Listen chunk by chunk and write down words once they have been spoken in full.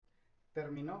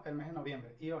Terminó el mes de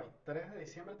noviembre y hoy, 3 de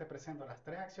diciembre, te presento las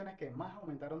tres acciones que más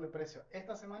aumentaron de precio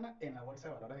esta semana en la Bolsa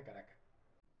de Valores de Caracas.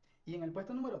 Y en el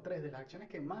puesto número 3 de las acciones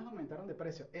que más aumentaron de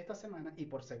precio esta semana y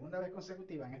por segunda vez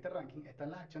consecutiva en este ranking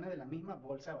están las acciones de la misma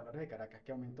Bolsa de Valores de Caracas,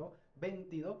 que aumentó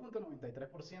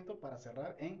 22.93% para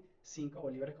cerrar en 5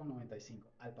 bolívares con 95.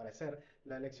 Al parecer,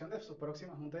 la elección de su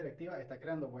próxima junta directiva está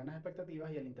creando buenas expectativas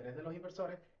y el interés de los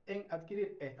inversores en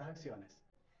adquirir estas acciones.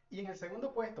 Y en el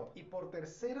segundo puesto, y por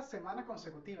tercera semana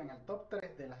consecutiva en el top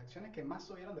 3 de las acciones que más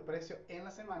subieron de precio en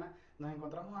la semana, nos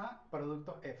encontramos a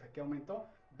Productos F, que aumentó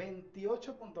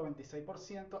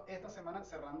 28.26% esta semana,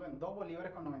 cerrando en 2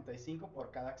 bolívares con 95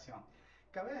 por cada acción.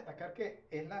 Cabe destacar que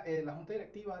la junta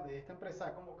directiva de esta empresa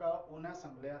ha convocado una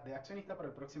asamblea de accionistas para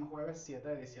el próximo jueves 7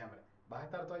 de diciembre. ¿Vas a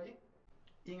estar tú allí?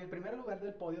 Y en el primer lugar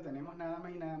del podio tenemos nada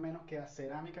más y nada menos que a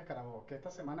Cerámicas Carabobo, que esta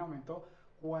semana aumentó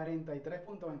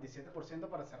 43.27%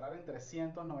 para cerrar en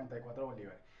 394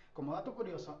 bolívares. Como dato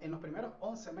curioso, en los primeros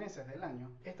 11 meses del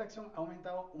año, esta acción ha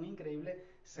aumentado un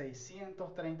increíble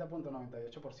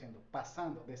 630.98%,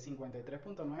 pasando de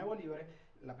 53.9 bolívares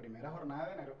la primera jornada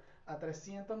de enero a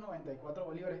 394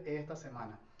 bolívares esta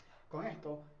semana. Con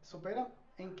esto, supera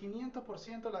en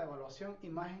 500% la devaluación y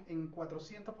más en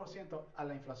 400% a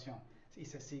la inflación. Y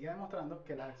se sigue demostrando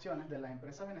que las acciones de las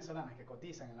empresas venezolanas que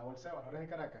cotizan en la Bolsa de Valores de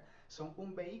Caracas son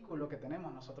un vehículo que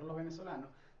tenemos nosotros los venezolanos,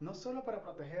 no solo para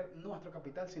proteger nuestro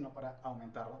capital, sino para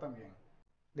aumentarlo también.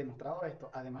 Demostrado esto,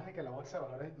 además de que la bolsa de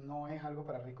valores no es algo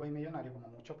para ricos y millonarios, como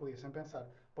muchos pudiesen pensar,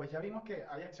 pues ya vimos que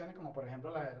hay acciones como por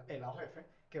ejemplo la del AOF,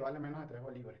 que vale menos de 3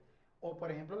 bolívares. O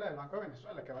por ejemplo la del Banco de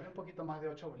Venezuela, que vale un poquito más de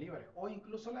 8 bolívares. O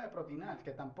incluso la de Protinal,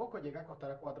 que tampoco llega a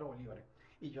costar a 4 bolívares.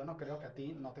 Y yo no creo que a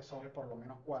ti no te sobre por lo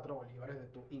menos 4 bolívares de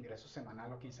tu ingreso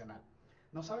semanal o quincenal.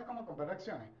 ¿No sabes cómo comprar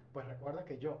acciones? Pues recuerda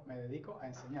que yo me dedico a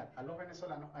enseñar a los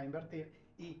venezolanos a invertir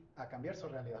y a cambiar su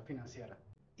realidad financiera.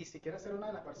 Y si quieres ser una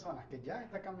de las personas que ya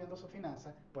está cambiando su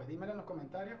finanza, pues dímelo en los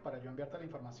comentarios para yo enviarte la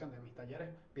información de mis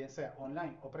talleres, bien sea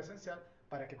online o presencial,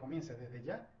 para que comiences desde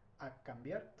ya a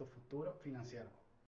cambiar tu futuro financiero.